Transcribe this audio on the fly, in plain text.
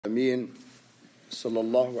Ameen.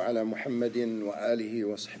 Sallallahu ala Muhammadin wa alihi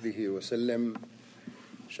wa sahbihi wa sallam.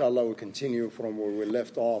 Inshallah, we continue from where we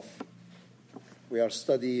left off. We are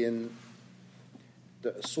studying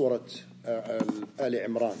the Surah Ali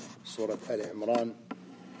Imran,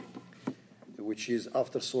 which is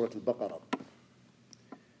after Surah Al-Baqarah.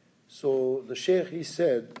 So the Shaykh, he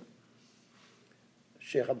said,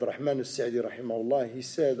 Shaykh Abdurrahman al-Sa'di rahimahullah, he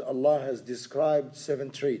said Allah has described 7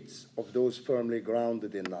 traits of those firmly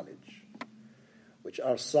grounded in knowledge, which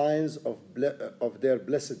are signs of their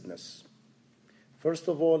blessedness. First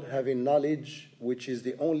of all, having knowledge, which is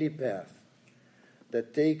the only path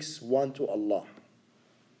that takes one to Allah.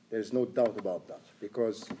 There's no doubt about that,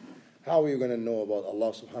 because how are you going to know about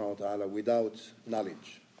Allah subhanahu wa ta'ala without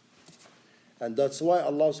knowledge? And that's why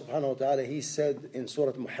Allah subhanahu wa ta'ala, he said in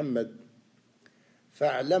Surah Muhammad,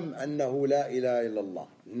 فَاعْلَمْ أَنَّهُ لَا إِلَهَ إِلَّا اللَّهِ.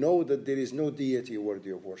 Know that there is no deity worthy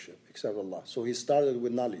of worship except Allah. So he started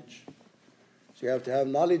with knowledge. So you have to have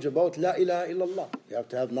knowledge about La ilaha illallah. You have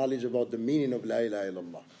to have knowledge about the meaning of La ilaha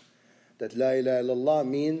illallah. That La ilaha illallah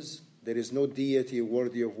means there is no deity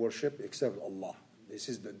worthy of worship except Allah. This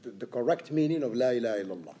is the correct meaning of La ilaha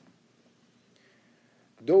illallah.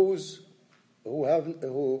 Those who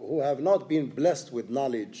have not been blessed with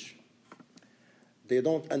knowledge, they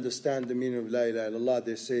don't understand the meaning of La ilaha illallah.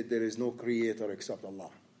 They say there is no creator except Allah.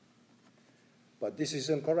 But this is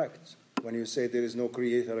incorrect. When you say there is no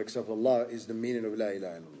creator except Allah is the meaning of La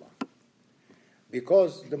ilaha illallah.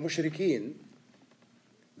 Because the mushrikeen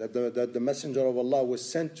that the messenger of Allah was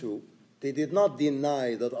sent to, they did not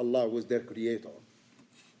deny that Allah was their creator.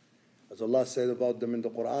 As Allah said about them in the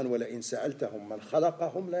Quran, وَلَئِن سَأَلْتَهُمْ مَنْ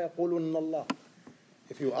خَلَقَهُمْ لَيَقُولُنَّ اللَّهِ.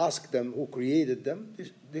 If you ask them who created them,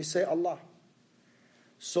 they say Allah.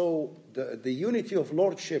 So the unity of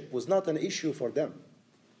lordship was not an issue for them.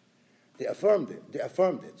 They affirmed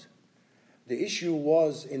it. The issue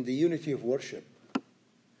was in the unity of worship.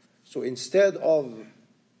 So instead of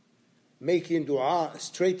making dua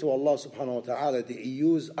straight to Allah subhanahu wa ta'ala, they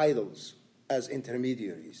use idols as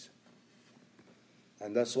intermediaries.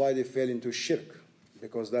 And that's why they fell into shirk,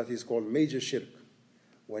 because that is called major shirk.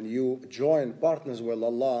 When you join partners with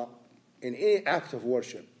Allah in any act of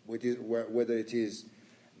worship, whether it is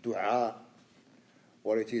dua,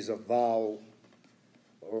 or it is a vow,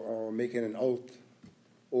 or making an oath,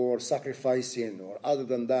 or sacrificing, or other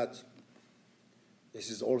than that, this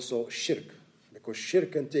is also shirk. Because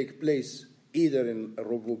shirk can take place either in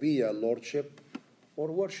rububiyyah, lordship, or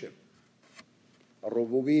worship. A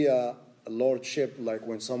rububiyyah, lordship, like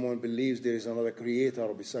when someone believes there is another creator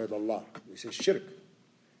beside Allah. This is shirk,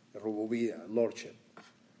 rububiyyah, lordship.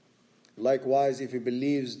 Likewise, if he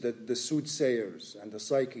believes that the soothsayers and the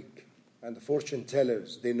psychic and the fortune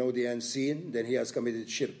tellers, they know the unseen, then he has committed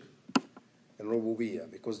shirk in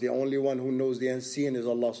rububiyyah, because the only one who knows the unseen is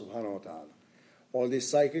Allah subhanahu wa ta'ala. All these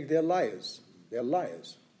psychic, they're liars. They're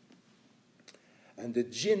liars. And the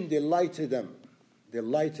jinn, they lie to them.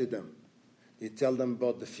 They tell them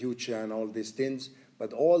about the future and all these things.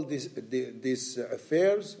 But all these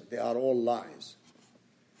affairs, they are all lies.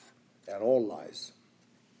 They are all lies.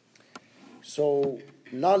 So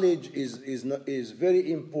knowledge is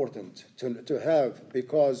very important to have,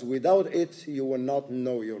 because without it, you will not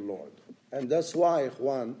know your Lord. And that's why,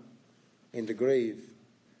 ikhwan, in the grave,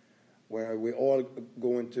 where we're all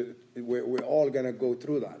going to go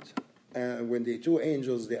through that. And when the 2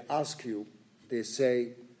 angels, they ask you, they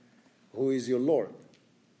say, who is your Lord?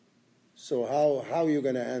 So how are you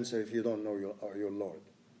going to answer if you don't know your Lord?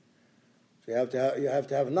 So you have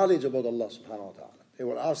to have knowledge about Allah subhanahu wa ta'ala. They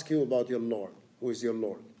will ask you about your Lord. Who is your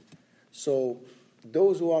Lord? So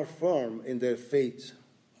those who are firm in their faith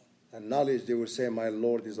and knowledge, they will say, my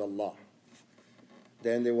Lord is Allah.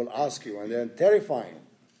 Then they will ask you, and then terrifying,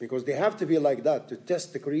 because they have to be like that to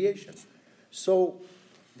test the creation. So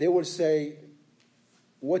they will say,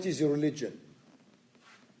 what is your religion?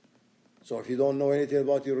 So if you don't know anything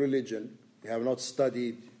about your religion, you have not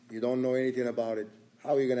studied, you don't know anything about it,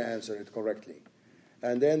 how are you going to answer it correctly?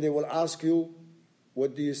 And then they will ask you,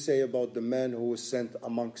 what do you say about the man who was sent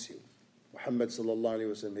amongst you? Muhammad sallallahu alayhi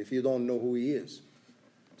wa sallam. If you don't know who he is.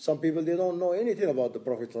 Some people, they don't know anything about the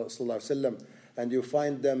Prophet sallallahu alayhi wa sallam. And you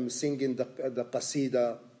find them singing the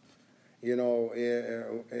qasida,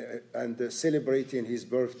 and celebrating his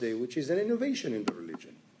birthday, which is an innovation in the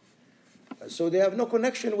religion. So they have no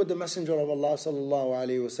connection with the Messenger of Allah sallallahu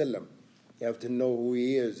alayhi wa sallam. You have to know who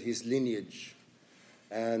he is, his lineage.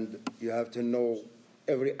 And you have to know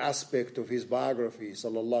every aspect of his biography,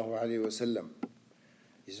 sallallahu alayhi wa sallam.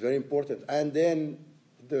 It's very important. And then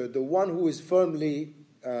the one who is firmly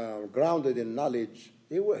grounded in knowledge,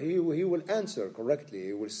 he will answer correctly.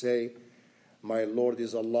 He will say, my Lord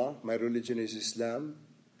is Allah, my religion is Islam,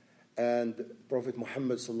 and Prophet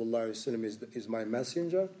Muhammad sallallahu alaihi wasallam is my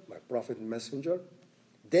messenger, my prophet and messenger,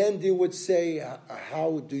 then they would say,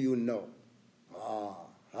 how do you know?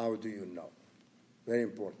 How do you know? Very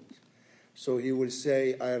important. So he will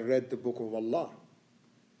say, I read the book of Allah,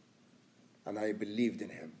 and I believed in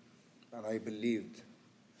him, and I believed.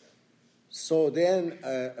 So then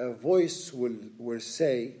a voice will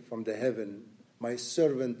say from the heaven, my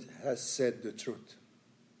servant has said the truth.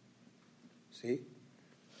 See?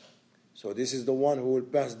 So this is the one who will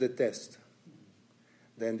pass the test.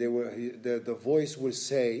 Then the voice will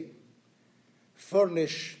say,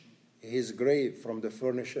 furnish his grave from the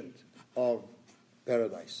furnishing of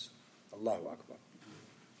paradise. Allahu Akbar.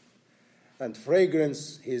 And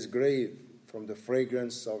fragrance his grave from the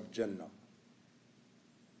fragrance of Jannah.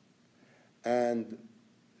 And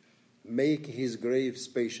make his grave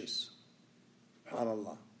spacious.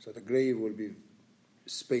 SubhanAllah. So the grave will be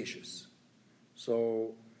spacious.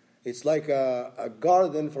 So it's like a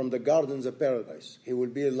garden from the gardens of paradise. He will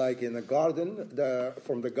be like in a garden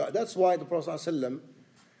That's why the Prophet ﷺ,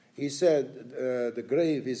 he said the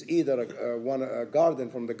grave is either a garden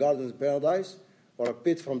from the gardens of paradise or a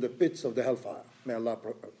pit from the pits of the hellfire. May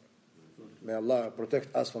Allah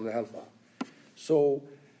protect us from the hellfire. So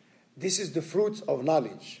this is the fruit of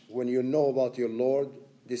knowledge. When you know about your Lord,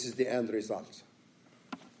 this is the end result.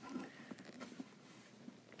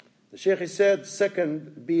 The Shaykh said,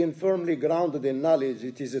 second, being firmly grounded in knowledge,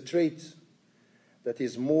 it is a trait that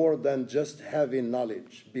is more than just having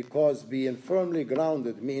knowledge, because being firmly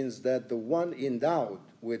grounded means that the one endowed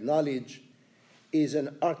with knowledge is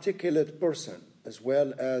an articulate person as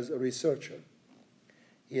well as a researcher.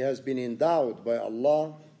 He has been endowed by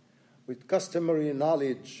Allah with customary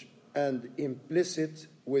knowledge and implicit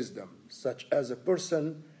wisdom, such as a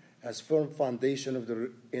person has firm foundation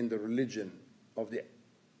in the religion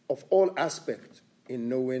of all aspects, in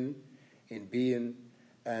knowing, in being,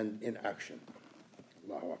 and in action.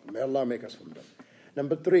 Allahu Akbar. May Allah make us from them.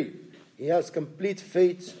 Number 3, he has complete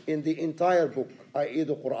faith in the entire book, i.e.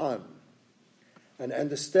 the Quran, and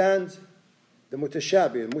understand the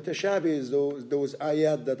mutashabih. Mutashabih is those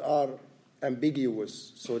ayat that are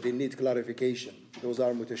ambiguous, so they need clarification. Those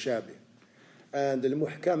are mutashabih. And the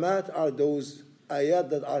muhkamat are those ayat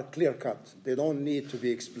that are clear-cut. They don't need to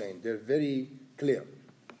be explained. They're very clear.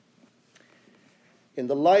 In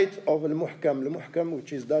the light of al-muhkam,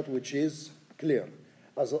 which is that which is clear.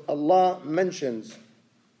 As Allah mentions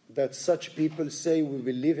that such people say we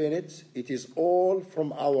believe in it, it is all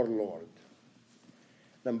from our Lord.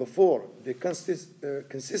 Number 4, they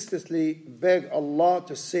consistently beg Allah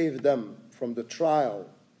to save them from the trial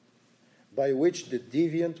by which the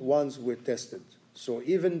deviant ones were tested. So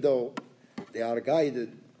even though they are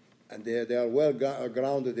guided and they are well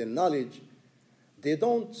grounded in knowledge, they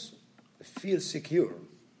don't feel secure.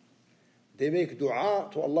 They make dua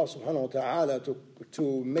to Allah subhanahu wa ta'ala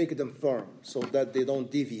to make them firm so that they don't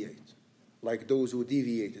deviate like those who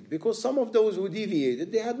deviated. Because some of those who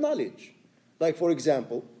deviated, they had knowledge. Like, for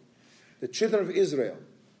example, the children of Israel.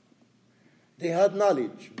 They had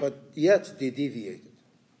knowledge, but yet they deviated.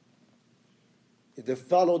 They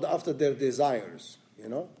followed after their desires,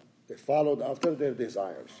 They followed after their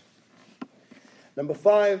desires. Number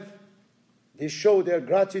 5, they show their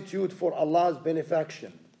gratitude for Allah's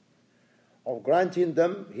benefaction of granting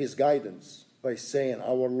them His guidance by saying,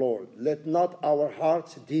 our Lord, let not our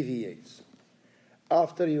hearts deviate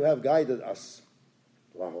after you have guided us.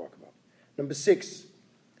 Allahu Akbar. Number 6,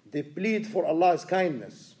 they plead for Allah's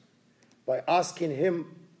kindness by asking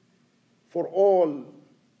Him for all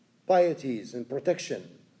pieties and protection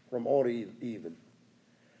from all evil.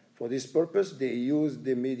 For this purpose, they use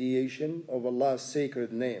the mediation of Allah's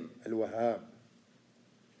sacred name, Al-Wahhab.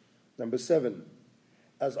 Number 7,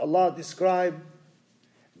 as Allah described,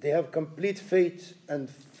 they have complete faith and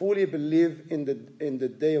fully believe in the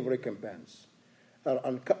day of recompense,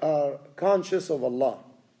 are conscious of Allah.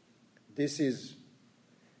 This is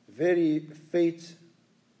very faith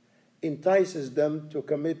entices them to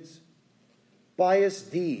commit pious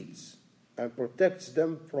deeds and protects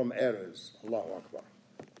them from errors. Allahu Akbar.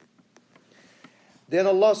 Then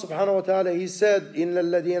Allah subhanahu wa ta'ala, He said, إِنَّ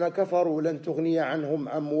الَّذِينَ كَفَرُوا لَن تُغْنِيَ عَنْهُمْ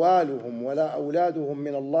أَمْوَالُهُمْ وَلَا أَوْلَادُهُمْ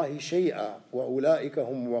مِنَ اللَّهِ شَيْئًا وَأُولَٰئِكَ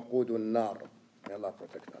هُمْ وَقُودُ النَّارِ. May Allah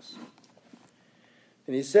protect us.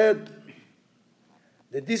 And He said,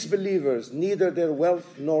 the disbelievers, neither their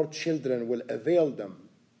wealth nor children will avail them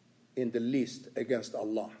in the least against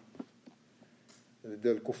Allah.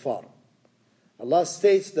 The kuffar. Allah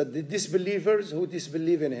states that the disbelievers who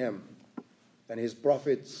disbelieve in Him and His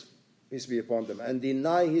prophets, peace be upon them, and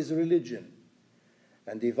deny His religion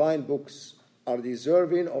and divine books are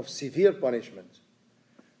deserving of severe punishment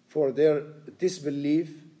for their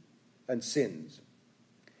disbelief and sins.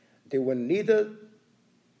 They will neither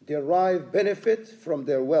derive benefit from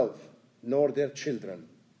their wealth nor their children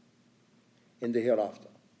in the hereafter,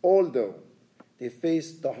 although they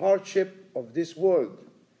face the hardship of this world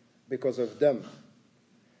because of them,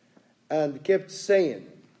 and kept saying,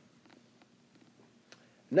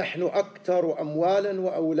 نحن أكثر أموالا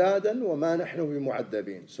وأولادا وما نحن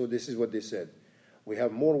بمعذبين. So this is what they said. We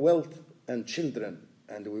have more wealth and children,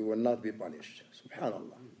 and we will not be punished.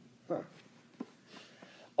 Subhanallah. Huh.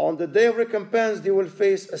 On the day of recompense, they will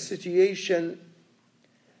face a situation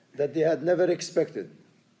that they had never expected.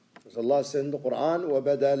 As Allah said in the Quran,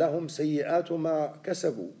 وَبَدَى لَهُمْ سَيِّئَاتُ مَا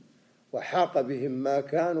كَسَبُوا وَحَاقَ بِهِمْ مَا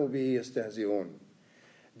كَانُوا بِهِ يَسْتَهْزِئُونَ.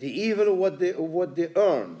 The evil of what they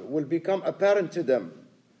earned will become apparent to them,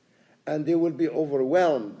 and they will be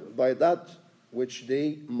overwhelmed by that which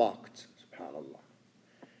they mocked. Subhanallah.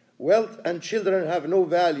 Wealth and children have no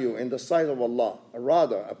value in the sight of Allah.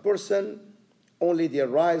 Rather, a person only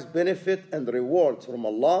derives benefit and reward from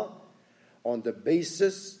Allah on the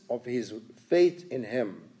basis of his faith in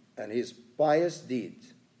Him and his pious deed.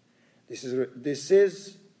 This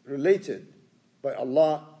is related by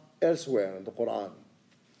Allah elsewhere in the Quran.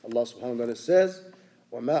 Allah subhanahu wa ta'ala says,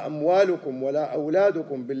 وَمَا أَمْوَالُكُمْ وَلَا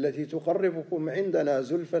أَوْلَادُكُمْ بِالَّتِي تُقَرِّبُكُمْ عِنْدَنَا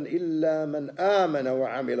زُلْفًا إِلَّا مَنْ آمَنَ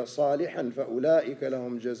وَعَمِلَ صَالِحًا فَأُولَٰئِكَ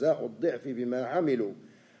لَهُمْ جَزَاءُ الضِّعْفِ بِمَا عَمِلُوا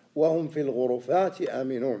وَهُمْ فِي الْغُرُفَاتِ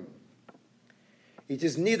آمِنُونَ. It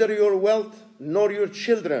is neither your wealth nor your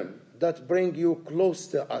children that bring you close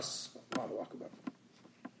to us. Allahu Akbar.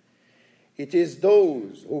 It is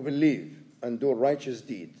those who believe and do righteous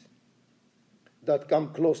deeds that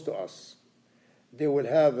come close to us. They will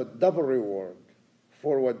have a double reward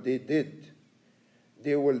for what they did.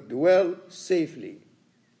 They will dwell safely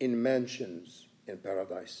in mansions in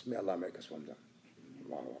paradise. May Allah make us from them.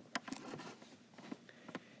 Allahu Akbar.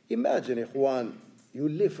 Imagine, ikhwan, you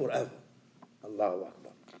live forever. Allahu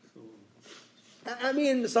Akbar. I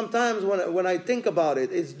mean, sometimes when I think about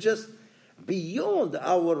it, it's just beyond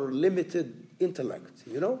our limited intellect,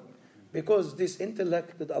 you know? Because this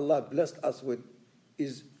intellect that Allah blessed us with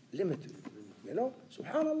is limited, you know?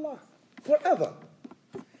 Subhanallah. Forever.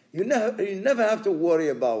 You never have to worry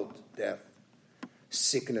about death,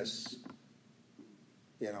 sickness,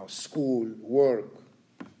 you know, school, work,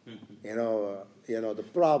 you know, the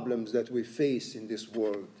problems that we face in this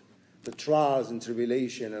world, the trials and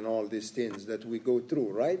tribulation and all these things that we go through,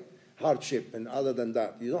 right? Hardship and other than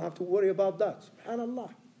that. You don't have to worry about that.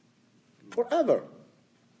 Subhanallah. Forever.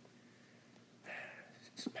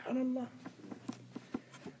 Subhanallah.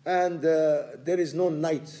 And there is no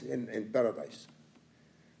night in paradise.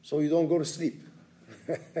 So you don't go to sleep.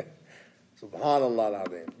 Subhanallah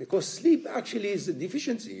al-Azim. Because sleep actually is a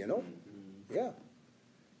deficiency, you know? Yeah.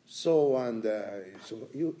 So, so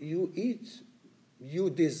you eat, you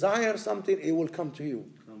desire something, it will come to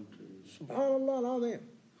you. Subhanallah al-Azim.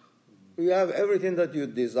 You have everything that you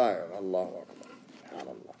desire. Allahu Akbar.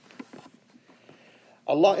 Subhanallah.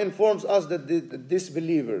 Allah informs us that the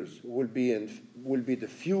disbelievers will be the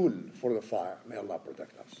fuel for the fire. May Allah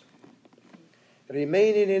protect us.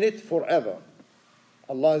 Remaining in it forever.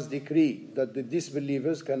 Allah's decree that the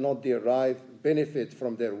disbelievers cannot derive benefit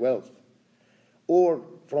from their wealth or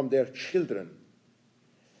from their children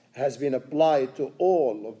has been applied to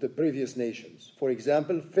all of the previous nations. For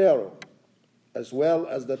example, Pharaoh, as well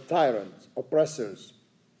as the tyrants, oppressors,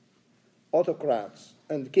 autocrats,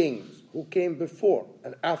 and kings who came before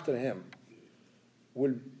and after him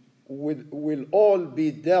will all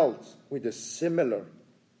be dealt with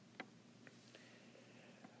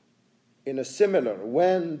in a similar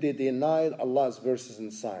when they denied Allah's verses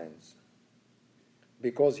and signs,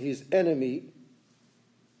 because his enemy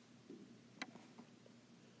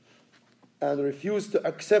and refused to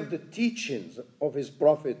accept the teachings of his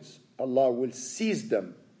prophets. Allah will seize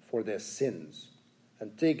them for their sins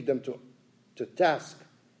and take them to task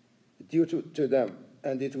due to them,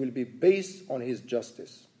 and it will be based on his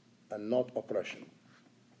justice and not oppression.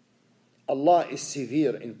 Allah is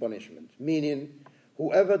severe in punishment, meaning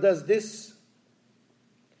whoever does this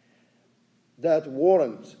that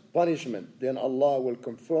warrants punishment, then Allah will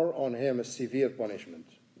confer on him a severe punishment.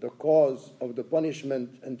 The cause of the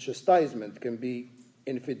punishment and chastisement can be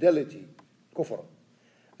infidelity, kufr,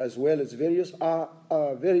 as well as various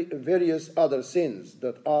other sins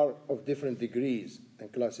that are of different degrees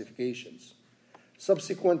and classifications.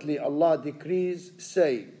 Subsequently, Allah decrees,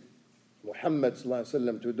 say, Muhammad sallallahu alaihi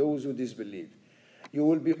wasallam, to those who disbelieve, you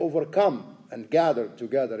will be overcome and gathered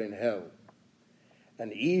together in hell,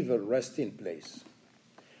 an evil resting place.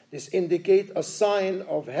 This indicates a sign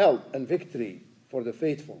of help and victory for the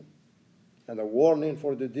faithful and a warning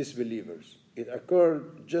for the disbelievers. It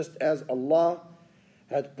occurred just as Allah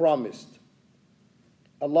had promised.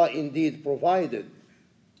 Allah indeed provided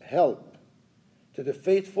help to the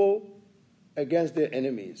faithful against their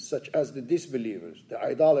enemies, such as the disbelievers, the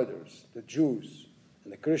idolaters, the Jews,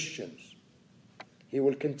 and the Christians. He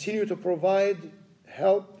will continue to provide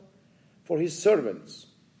help for his servants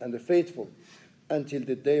and the faithful until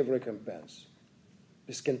the day of recompense.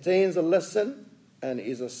 This contains a lesson and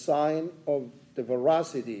is a sign of the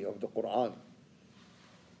veracity of the Quran,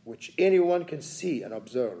 which anyone can see and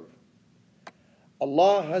observe.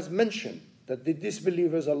 Allah has mentioned that the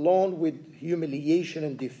disbelievers, along with humiliation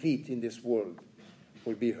and defeat in this world,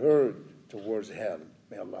 will be hurled towards hell.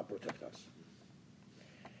 May Allah protect us.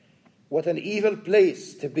 What an evil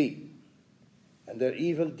place to be, and their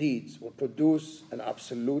evil deeds will produce an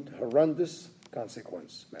absolute horrendous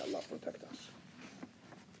consequence. May Allah protect us.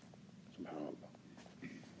 SubhanAllah.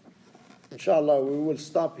 Inshallah, we will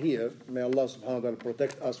stop here. May Allah subhanahu wa ta'ala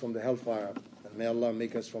protect us from the hellfire, and may Allah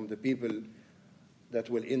make us from the people that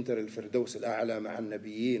will enter الفردوس الأعلى مع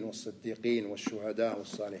النبيين والصديقين والشهداء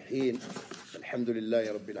والصالحين. الحمد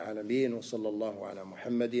لله رب العالمين وصلى الله على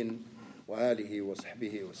محمد وآله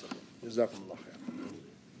وصحبه وسلم. جزاكم الله خير.